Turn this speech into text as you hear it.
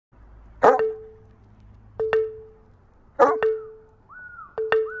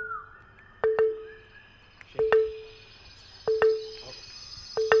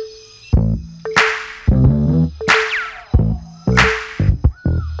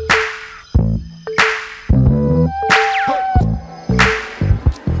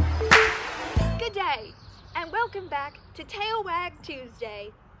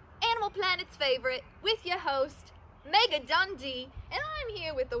favorite with your host, Mega Dundee, and I'm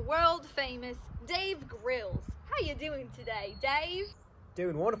here with the world famous Dave Grills. How you doing today, Dave?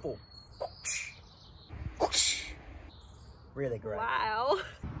 Doing wonderful. Really great. Wow.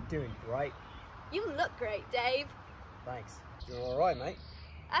 Doing great. You look great, Dave. Thanks. Doing all right, mate.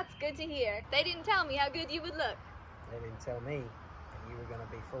 That's good to hear. They didn't tell me how good you would look. They didn't tell me that you were going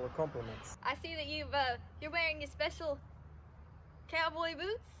to be full of compliments. I see that you're wearing your special cowboy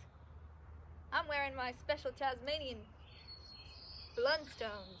boots. I'm wearing my special Tasmanian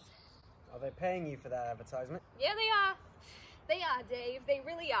Blundstones. Are they paying you for that advertisement? Yeah, they are. They are, Dave. They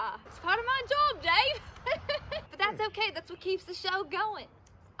really are. It's part of my job, Dave. But that's okay. That's what keeps the show going.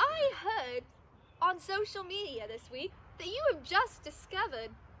 I heard on social media this week that you have just discovered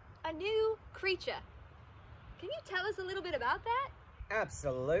a new creature. Can you tell us a little bit about that?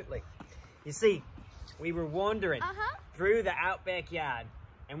 Absolutely. You see, we were wandering through the outbackyard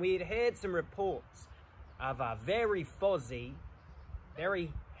and we had heard some reports of a very fuzzy,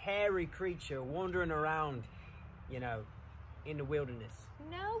 very hairy creature wandering around, you know, in the wilderness.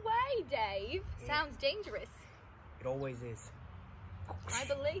 No way, Dave. Yeah. Sounds dangerous. It always is. I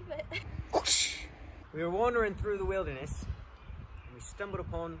believe it. We were wandering through the wilderness and we stumbled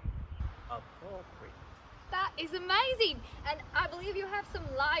upon a paw print. That is amazing. And I believe you have some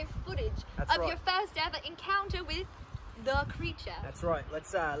live footage That's of right. your first ever encounter with the creature. That's right.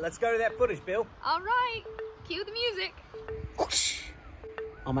 Let's go to that footage, Bill. All right. Cue the music.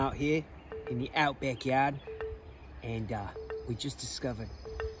 I'm out here in the outbackyard and we just discovered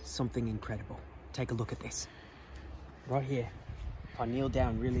something incredible. Take a look at this. Right here, if I kneel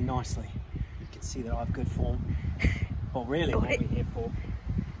down really nicely, you can see that I have good form. But really what we're here for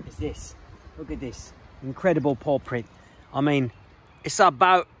is this. Look at this incredible paw print. I mean, it's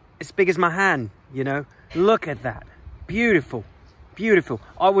about as big as my hand, you know. Look at that. Beautiful, beautiful.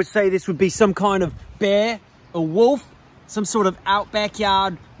 I would say this would be some kind of bear, a wolf, some sort of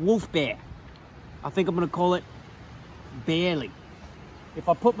outbackyard wolf bear. I think I'm gonna call it Barely. If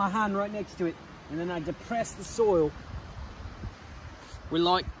I put my hand right next to it and then I depress the soil, we're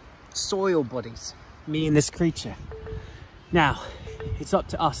like soil buddies, me and this creature. Now, it's up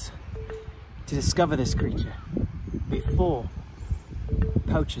to us to discover this creature before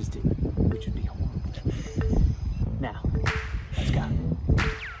poachers do, which would be horrible. Now, let's go.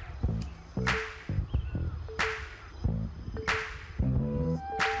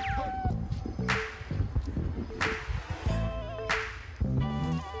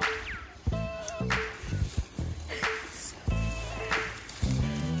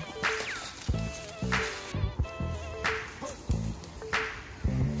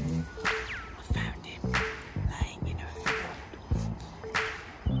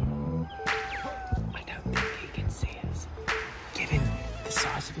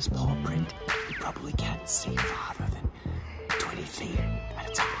 Of his paw print, he probably can't see farther than 20 feet at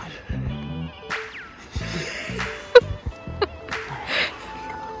a time.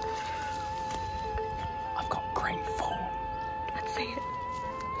 I've got great form. Let's see it.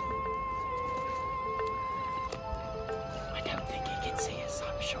 I don't think he can see us,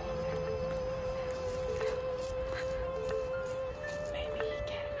 I'm sure. Maybe he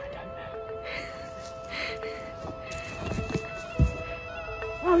can, I don't know.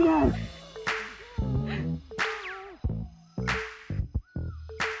 Oh no!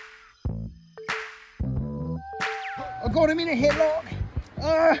 I got him in a headlock.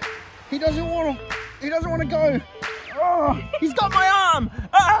 He doesn't want to go. Oh, he's got my arm.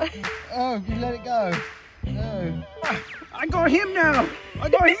 Oh, you let it go. No. I got him now. I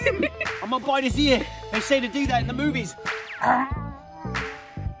got him. I'm gonna bite his ear. They say to do that in the movies.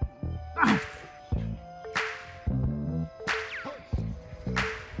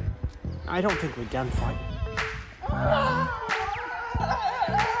 I don't think we're done fighting.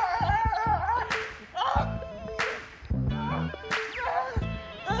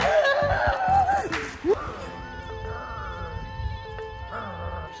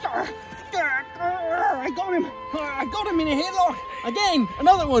 I got him in a headlock. Again,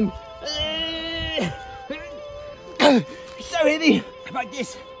 another one. It's so heavy. How about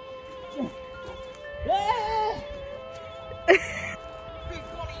this?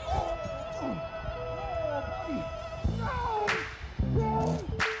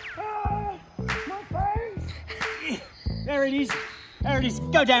 There it is. There it is.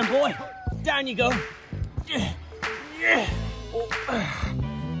 Go down, boy. Down you go.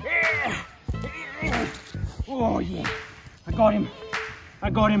 Oh, yeah. I got him. I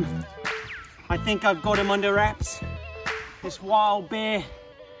got him. I think I've got him under wraps. This wild bear.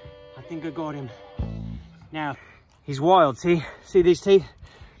 I think I got him. Now, he's wild, see? See these teeth?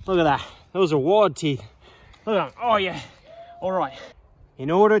 Look at that. Those are wide teeth. Hold on. Oh, yeah. All right.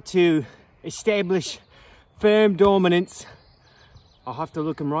 In order to establish firm dominance, I'll have to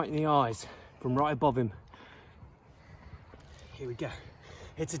look him right in the eyes from right above him. Here we go.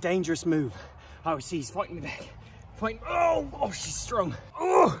 It's a dangerous move. Oh, see, he's fighting me back. Fighting. Oh, she's strong.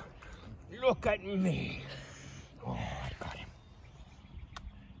 Oh, look at me. Oh, I got him.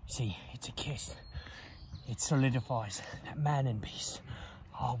 See, it's a kiss. It solidifies that man and beast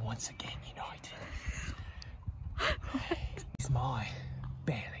are once again united. He's my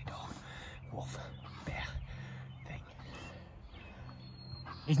bearly dog, wolf, bear thing.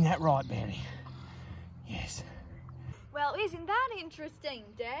 Isn't that right, Barely? Yes. Well, isn't that interesting,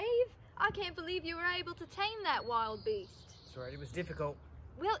 Dave? I can't believe you were able to tame that wild beast. That's right, it was difficult.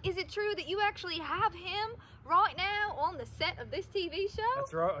 Well, is it true that you actually have him right now on the set of this TV show?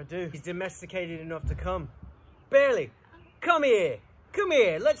 That's right, I do. He's domesticated enough to come. Barely, come here. Come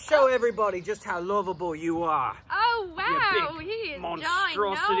here. Let's show everybody just how lovable you are. Oh, wow. He is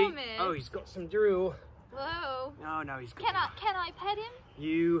monstrosity. ginormous. Oh, he's got some drool. Whoa. No, he's got... Can I pet him?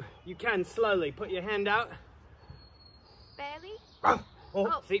 You can slowly. Put your hand out. Barely?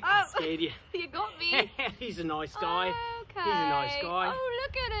 See, I scared you. You got me. He's a nice guy. Okay. He's a nice guy. Oh,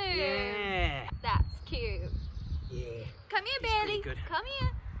 look at him. Yeah. That's cute. Yeah. Come here, He's Barely. pretty good. Come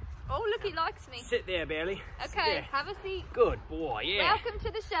here. Oh, look, he likes me. Sit there, Barely. Okay, have a seat. Good boy, yeah. Welcome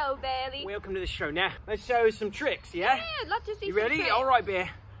to the show, Barely. Welcome to the show. Now, let's show you some tricks, yeah? Yeah, I'd love to see you some ready? tricks. All right, Bear.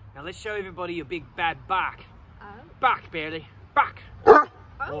 Now, let's show everybody your big bad back. Oh. Back, Barely. Back.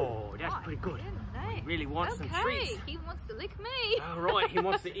 Oh, that's pretty good. Goodness. He really wants some treats. He wants to lick me. All right, he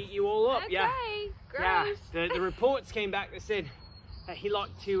wants to eat you all up, yeah. Okay, Yeah, gross. the reports came back that said that he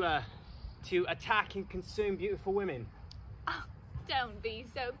liked to attack and consume beautiful women. Oh, don't be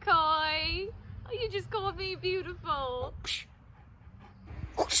so coy. Oh, you just called me beautiful.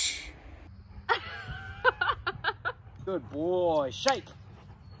 Good boy, shake.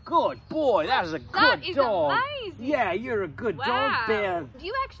 Good boy, that is a good dog. That is amazing. Yeah, you're a good dog, Bear. Do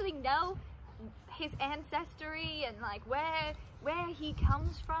you actually know his ancestry and like where he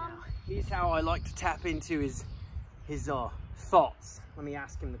comes from? Here's how I like to tap into his thoughts. Let me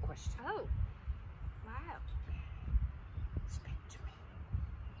ask him the question. Oh, wow. Speak to me.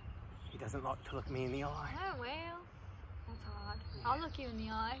 He doesn't like to look me in the eye. Oh, well, that's hard. I'll look you in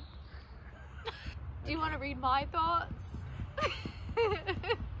the eye. Do you want to read my thoughts?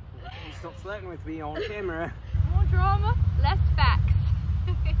 Stop flirting with me on camera. More drama, less facts.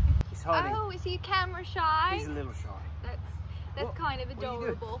 He's hiding. Oh, is he camera shy? He's a little shy. That's kind of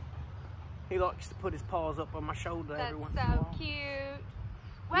adorable. He likes to put his paws up on my shoulder every once in a That's while. so cute.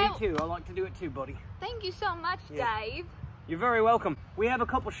 Well, Me too, I like to do it too, buddy. Thank you so much, Dave. You're very welcome. We have a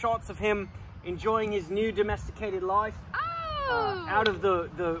couple shots of him enjoying his new domesticated life. Oh! Out of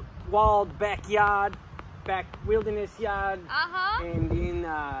the wild backyard, wilderness yard, and in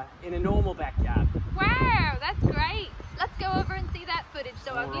a normal backyard. Wow, that's great. Let's go over and see that footage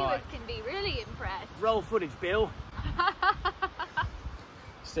so our viewers can be really impressed. Roll footage, Bill.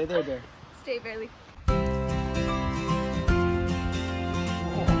 Stay there, Bear. Stay, Barely.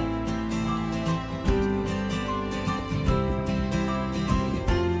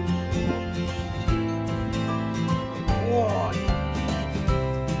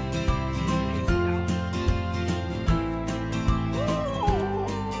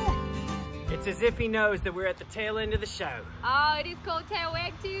 It's as if he knows that we're at the tail end of the show. Oh, it is called Tail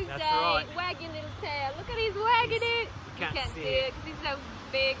Wag Tuesday. That's right. Wag your little tail. Look at he's wagging it. You can't see it because he's so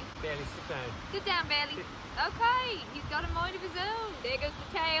big. Barely, sit down. Sit down, Barely. Okay, he's got a mind of his own. There goes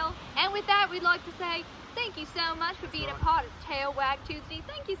the tail. And with that, we'd like to say thank you so much for being a part of Tail Wag Tuesday.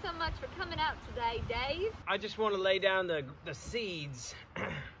 Thank you so much for coming out today, Dave. I just want to lay down the seeds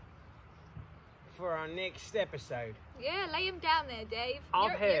for our next episode. Yeah, lay him down there, Dave.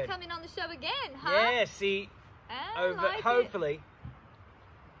 You're coming on the show again, huh? Yeah, see, hopefully,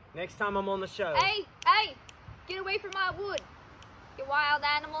 next time I'm on the show. Hey, get away from my wood, you wild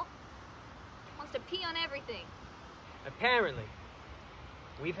animal. Wants to pee on everything. Apparently,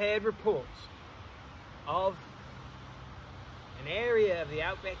 we've had reports of an area of the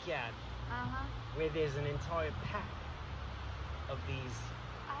outback yard where there's an entire pack of these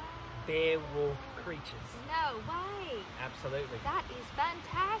bear wolf creatures. No way. Absolutely. That is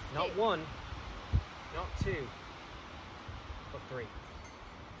fantastic. Not one, not two, but three.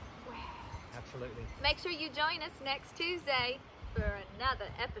 Wow. Absolutely. Make sure you join us next Tuesday for another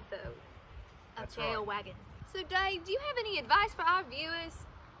episode of Tail Wagging. So Dave, do you have any advice for our viewers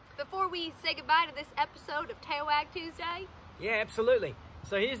before we say goodbye to this episode of Tail Wag Tuesday? Yeah, absolutely.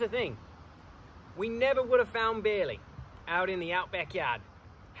 So here's the thing. We never would have found Barely out in the outback yard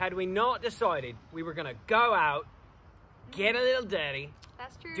had we not decided we were gonna go out, get a little dirty,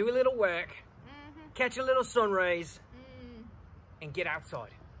 That's true. do a little work, catch a little sun rays, and get outside.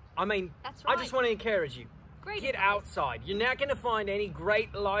 I mean, That's I just want to encourage you. Great Get advice. outside. You're not gonna find any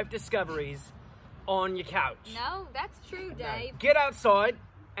great life discoveries on your couch. No, that's true, Dave. Get outside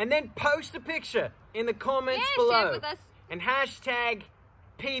and then post a picture in the comments Yeah, below. share it with us. And hashtag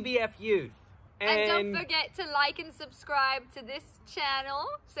PBF Youth. And don't forget to like and subscribe to this channel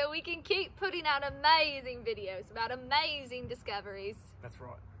so we can keep putting out amazing videos about amazing discoveries. That's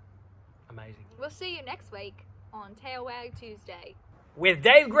right. Amazing. We'll see you next week on Wag Tuesday. With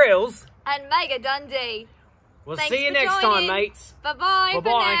Dave Grills. And Mega Dundee. We'll Thanks see you for next joining. time, mates. Bye-bye for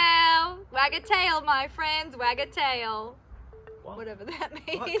Bye-bye. now. Wag a tail, my friends. Wag a tail. What? Whatever that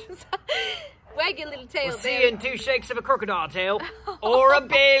means. Wag your little tail. We'll see you in 2 shakes of a crocodile tail. Or a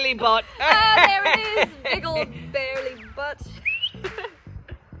barely butt. Ah, there it is. Big old barely butt.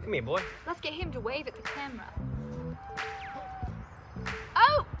 Come here, boy. Let's get him to wave at the camera.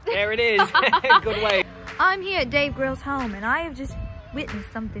 Oh! There it is. Good way. I'm here at Dave Grill's home and I have just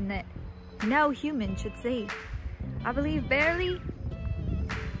witnessed something that no human should see. I believe Barely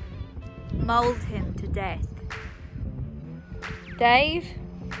mauled him to death. Dave?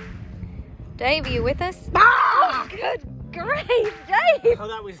 Dave, are you with us? Ah! Oh, good grief, Dave! Oh,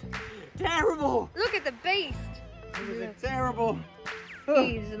 that was terrible. Look at the beast. It was terrible.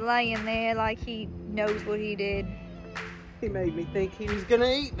 He's laying there like he knows what he did. He made me think he was gonna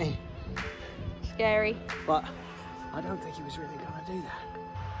eat me. Scary. But I don't think he was really gonna do that.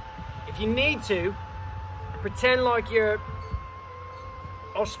 If you need to, pretend like you're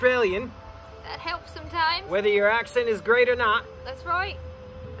Australian, That helps sometimes. whether your accent is great or not, That's right.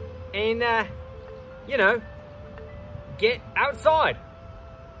 and you know, get outside.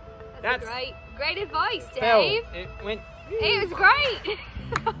 That's great advice, Fell. Dave. It went. It was great.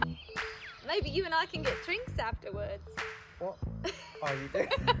 Maybe you and I can get drinks afterwards. What are you doing?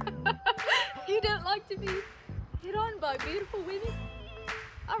 You don't like to be hit on by beautiful women?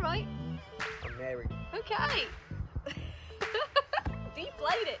 All right. I'm married. Okay.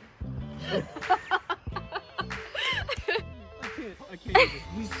 Deflate it. I can't.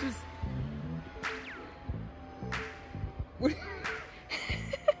 He's just. What are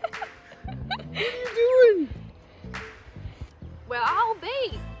you doing? Well, I'll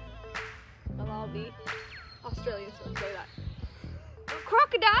be. Australians don't say that.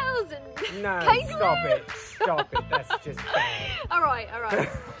 Crocodiles and No, kangaroos. stop it. Stop it. That's just bad. All right.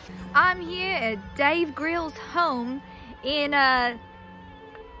 I'm here at Dave Grill's home in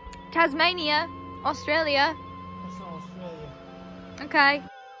Tasmania, Australia. That's not Australia. Okay.